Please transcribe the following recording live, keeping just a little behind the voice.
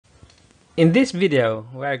In this video,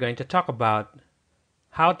 we are going to talk about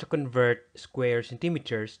how to convert square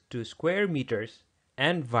centimeters to square meters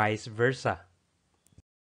and vice versa.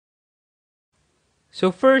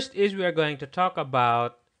 So first is we are going to talk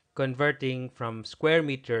about converting from square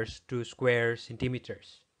meters to square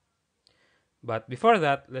centimeters. But before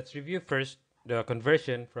that, let's review first the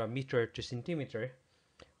conversion from meter to centimeter.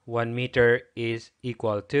 1 meter is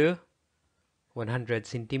equal to 100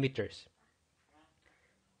 centimeters.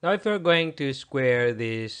 Now if you're going to square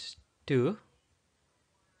this 2,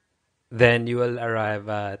 then you will arrive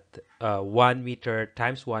at 1 meter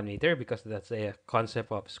times 1 meter, because that's a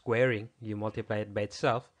concept of squaring. You multiply it by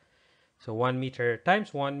itself. So 1 meter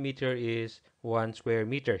times 1 meter is 1 square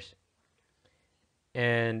meters.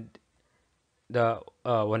 And the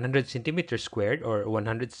 100 centimeters squared, or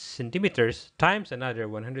 100 centimeters times another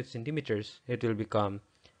 100 centimeters, it will become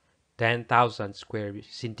 10,000 square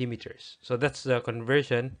centimeters. So that's the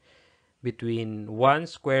conversion between 1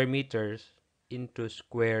 square meters into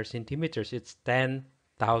square centimeters. It's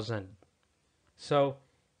 10,000. So,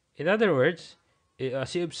 in other words,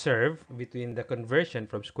 as you observe between the conversion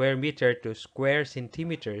from square meter to square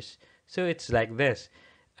centimeters, so it's like this: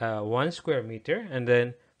 1 square meter, and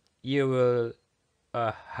then you will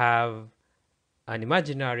have an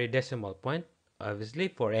imaginary decimal point. Obviously,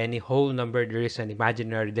 for any whole number, there is an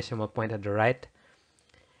imaginary decimal point at the right.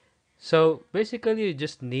 So basically, you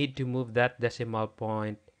just need to move that decimal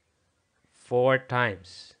point 4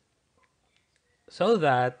 times so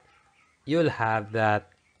that you'll have that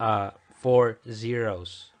 4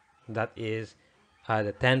 zeros. That is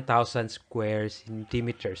the 10,000 square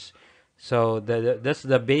centimeters. So that's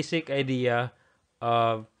the basic idea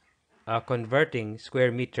of converting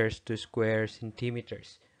square meters to square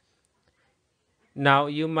centimeters. Now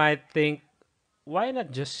you might think, why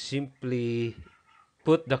not just simply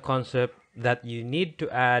put the concept that you need to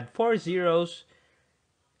add 4 zeros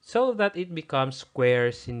so that it becomes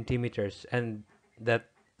square centimeters, and that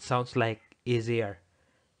sounds like easier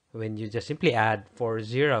when you just simply add 4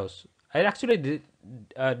 zeros. I actually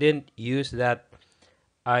didn't use that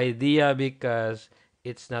idea because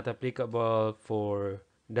it's not applicable for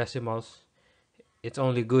decimals. It's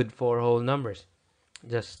only good for whole numbers.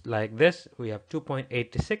 Just like this, we have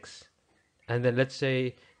 2.86, and then let's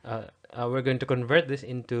say we're going to convert this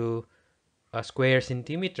into square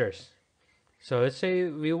centimeters. So let's say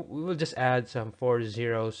we will just add some 4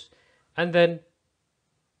 zeros, and then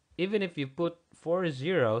even if you put 4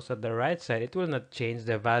 zeros at the right side, it will not change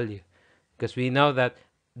the value, because we know that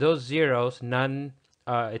those zeros, none,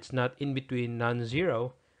 it's not in between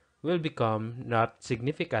non-zero, will become not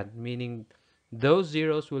significant, meaning those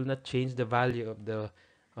zeros will not change the value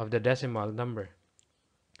of the decimal number.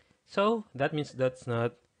 So that means that's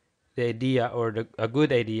not the idea, or a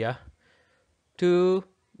good idea to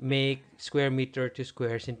make square meter to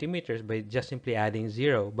square centimeters by just simply adding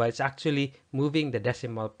 0, but it's actually moving the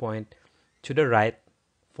decimal point to the right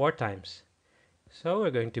 4 times. So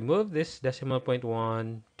we're going to move this decimal point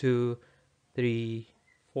 1, 2, 3,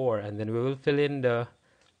 4, and then we will fill in the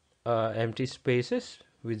empty spaces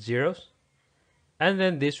with zeros. And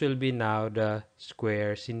then this will be now the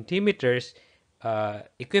square centimeters,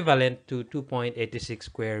 equivalent to 2.86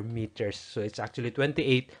 square meters. So it's actually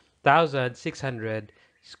 28,600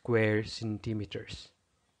 square centimeters.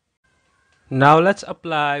 Now let's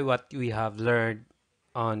apply what we have learned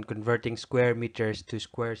on converting square meters to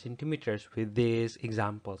square centimeters with these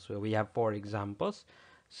examples. So we have 4 examples.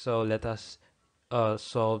 So let us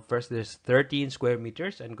solve first this 13 square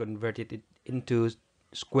meters and convert it into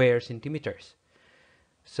square centimeters.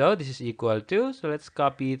 So this is equal to, so let's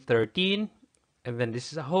copy 13, and then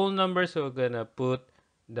this is a whole number, so we're gonna put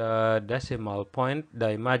the decimal point,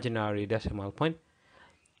 the imaginary decimal point,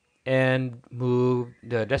 and move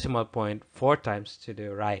the decimal point 4 times to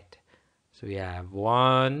the right. So we have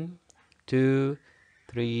 1, 2,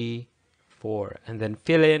 3, 4, and then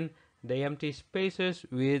fill in the empty spaces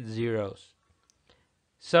with zeros.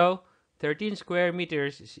 So 13 square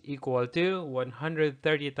meters is equal to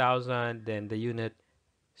 130,000, then the unit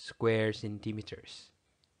square centimeters.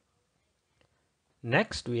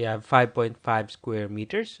 Next, we have 5.5 square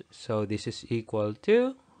meters. So this is equal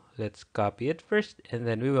to, let's copy it first, and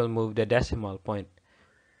then we will move the decimal point.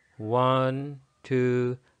 1,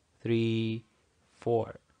 2, 3,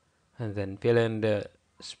 4. And then fill in the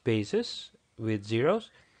spaces with zeros.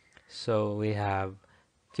 So we have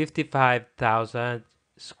 55,000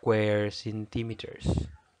 square centimeters.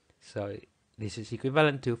 So this is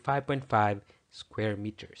equivalent to 5.5 square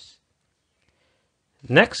meters.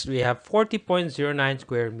 Next, we have 40.09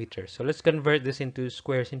 square meters. So let's convert this into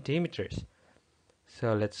square centimeters.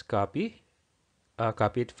 So let's copy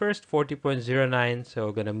copy it first, 40.09. So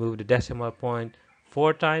we're gonna move the decimal point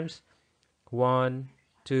 4 times. 1,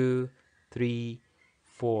 2, 3,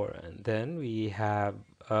 4, and then we have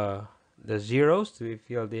the zeros to be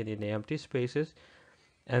filled in the empty spaces,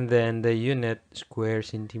 and then the unit square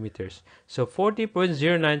centimeters. So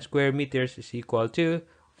 40.09 square meters is equal to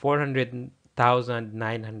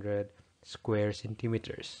 400,900 square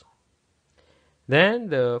centimeters. Then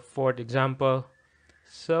the fourth example,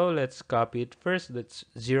 so let's copy it first. That's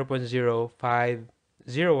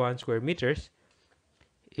 0.0501 square meters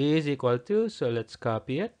is equal to, so let's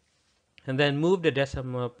copy it and then move the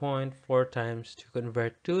decimal point 4 times to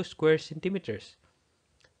convert to square centimeters.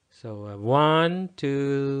 So 1,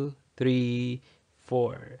 2, 3,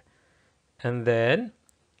 4, and then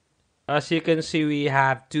as you can see, we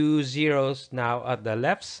have 2 zeros now at the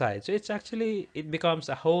left side, so it becomes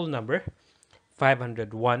a whole number,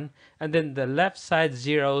 501, and then the left side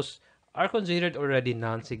zeros are considered already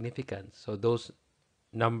non-significant. So those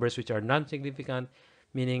numbers which are non-significant,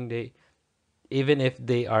 meaning even if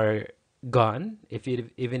they are gone,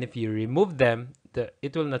 even if you remove them,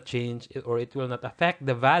 it will not change or it will not affect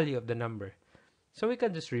the value of the number. So we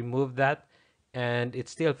can just remove that, and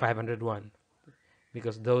it's still 501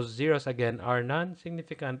 because those zeros again are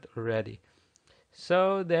non-significant already.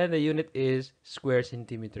 So then the unit is square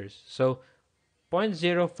centimeters. So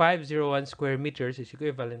 0.0501 square meters is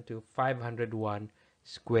equivalent to 501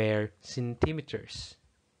 square centimeters.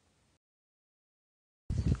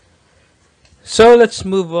 So let's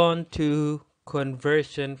move on to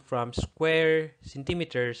conversion from square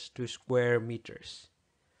centimeters to square meters.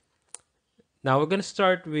 Now we're going to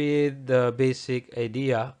start with the basic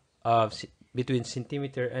idea of between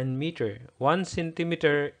centimeter and meter. 1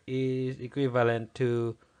 centimeter is equivalent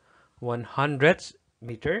to 1/100th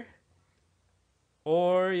meter,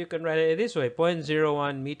 or you can write it this way,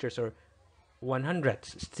 0.01 meters or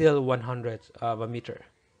 1/100th, still 1/100th of a meter.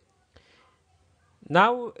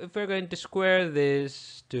 Now, if we're going to square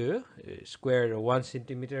this to square 1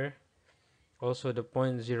 centimeter, also the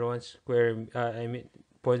 0.01 square,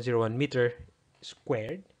 0.01 meter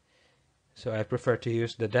squared. So I prefer to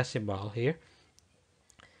use the decimal here.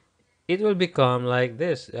 It will become like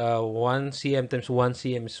this: 1 cm times 1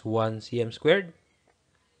 cm is 1 cm squared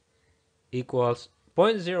equals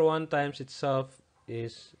 0.01 times itself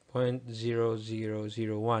is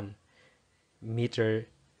 0.0001 meter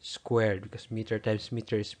squared, because meter times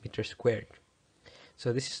meter is meter squared.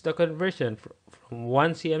 So this is the conversion from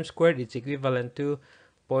 1 cm squared. It's equivalent to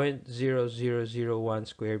 0.0001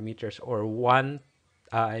 square meters, or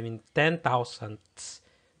 10 thousandths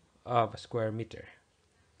of a square meter.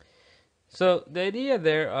 So the idea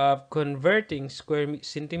there of converting square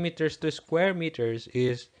centimeters to square meters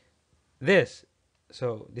is this.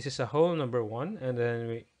 So this is a whole number 1, and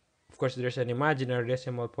then of course there's an imaginary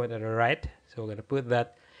decimal point at the right, so we're going to put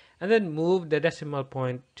that, and then move the decimal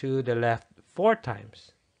point to the left 4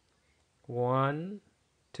 times. 1,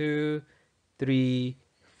 2, 3,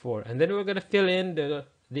 4, and then we're going to fill in the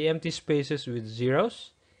empty spaces with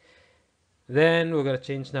zeros. Then we're going to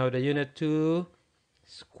change now the unit to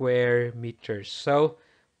square meters. So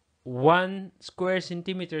 1 square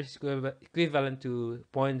centimeter is equivalent to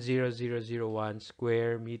 0.0001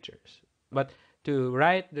 square meters. But to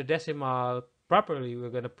write the decimal properly, we're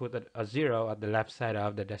going to put a 0 at the left side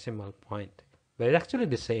of the decimal point. But it's actually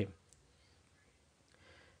the same.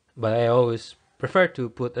 But I always prefer to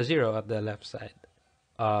put a 0 at the left side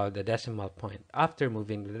of the decimal point after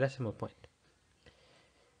moving the decimal point.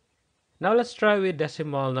 Now let's try with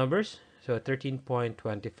decimal numbers. So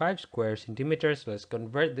 13.25 square centimeters. Let's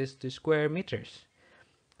convert this to square meters.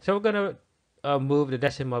 So we're going to move the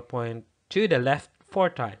decimal point to the left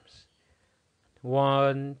 4 times.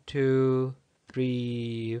 1, 2,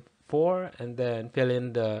 3, 4, and then fill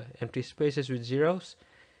in the empty spaces with zeros.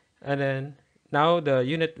 And then now the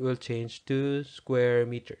unit will change to square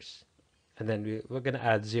meters. And then we're going to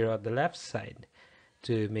add 0 at the left side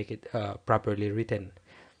to make it properly written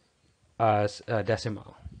as a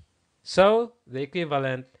decimal. So the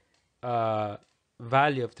equivalent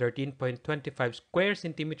value of 13.25 square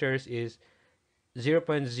centimeters is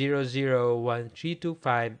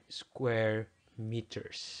 0.001325 square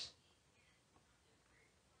meters.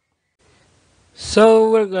 So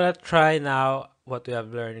we're gonna try now what we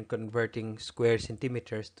have learned in converting square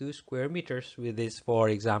centimeters to square meters with these 4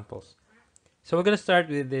 examples. So we're gonna start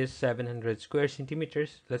with this 700 square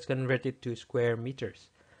centimeters. Let's convert it to square meters.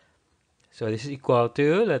 So this is equal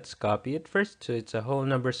to, let's copy it first. So it's a whole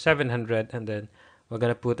number 700, and then we're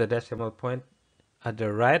going to put a decimal point at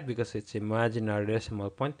the right because it's imaginary decimal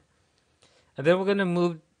point. And then we're going to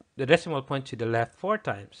move the decimal point to the left 4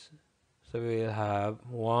 times. So we'll have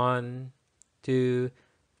 1, 2,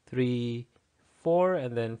 3, 4,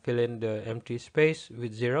 and then fill in the empty space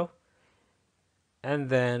with 0. And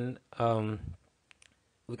then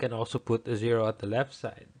we can also put a 0 at the left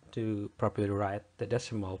side to properly write the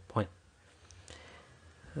decimal point.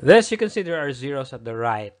 Thus, you consider our zeros at the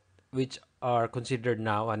right, which are considered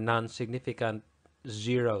now a non-significant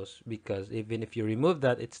zeros, because even if you remove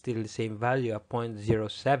that, it's still the same value of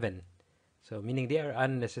 0.07. So meaning they are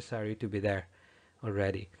unnecessary to be there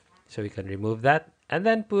already. So we can remove that and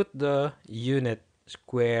then put the unit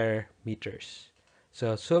square meters.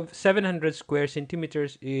 So 700 square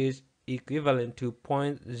centimeters is equivalent to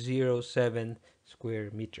 0.07 square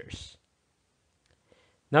meters.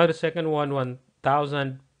 Now the second one,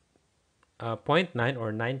 1000.9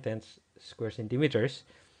 or 9/10 square centimeters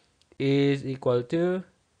is equal to,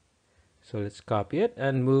 so let's copy it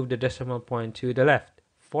and move the decimal point to the left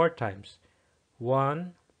 4 times.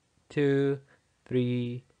 1, 2,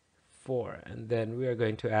 3, 4, and then we are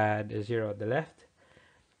going to add a 0 at the left.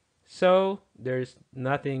 So there's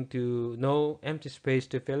no empty space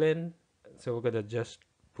to fill in. So we're gonna just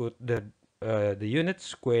put the unit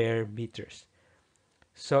square meters.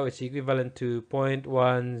 So it's equivalent to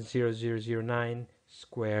 0.10009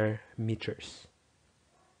 square meters.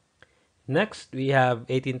 Next, we have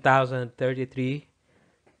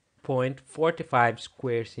 18,033.45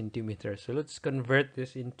 square centimeters. So let's convert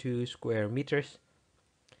this into square meters.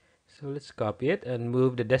 So let's copy it and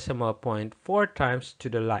move the decimal point 4 times to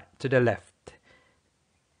the left.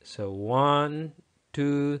 So 1,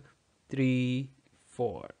 2, 3,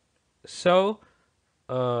 4. So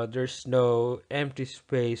there's no empty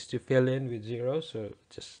space to fill in with 0. So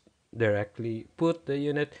just directly put the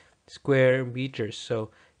unit square meters.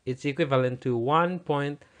 So it's equivalent to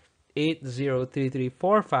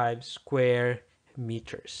 1.803345 square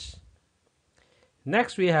meters.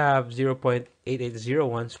 Next, we have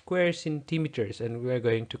 0.8801 square centimeters, and we're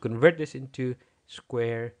going to convert this into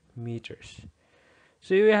square meters.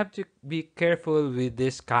 So you have to be careful with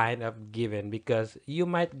this kind of given, because you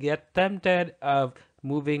might get tempted of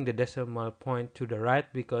moving the decimal point to the right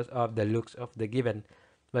because of the looks of the given.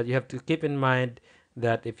 But you have to keep in mind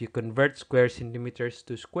that if you convert square centimeters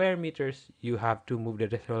to square meters, you have to move the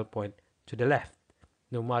decimal point to the left,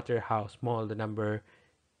 no matter how small the number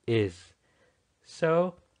is.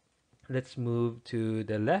 So let's move to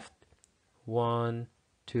the left. 1,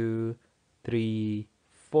 2, 3,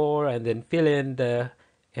 4, and then fill in the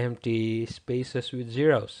empty spaces with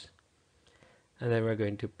zeros. And then we're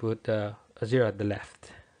going to put a 0 at the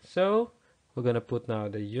left. So we're going to put now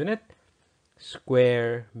the unit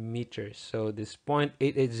square meters. So this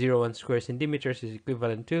 0.8801 square centimeters is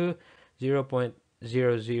equivalent to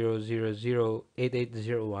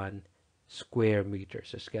 0.00008801 square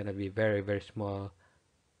meters. It's going to be very, very small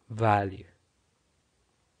value.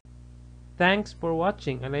 Thanks for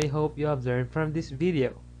watching, and I hope you have learned from this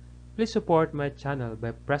video. Please support my channel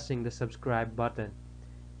by pressing the subscribe button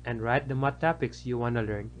and write the math topics you want to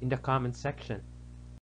learn in the comment section.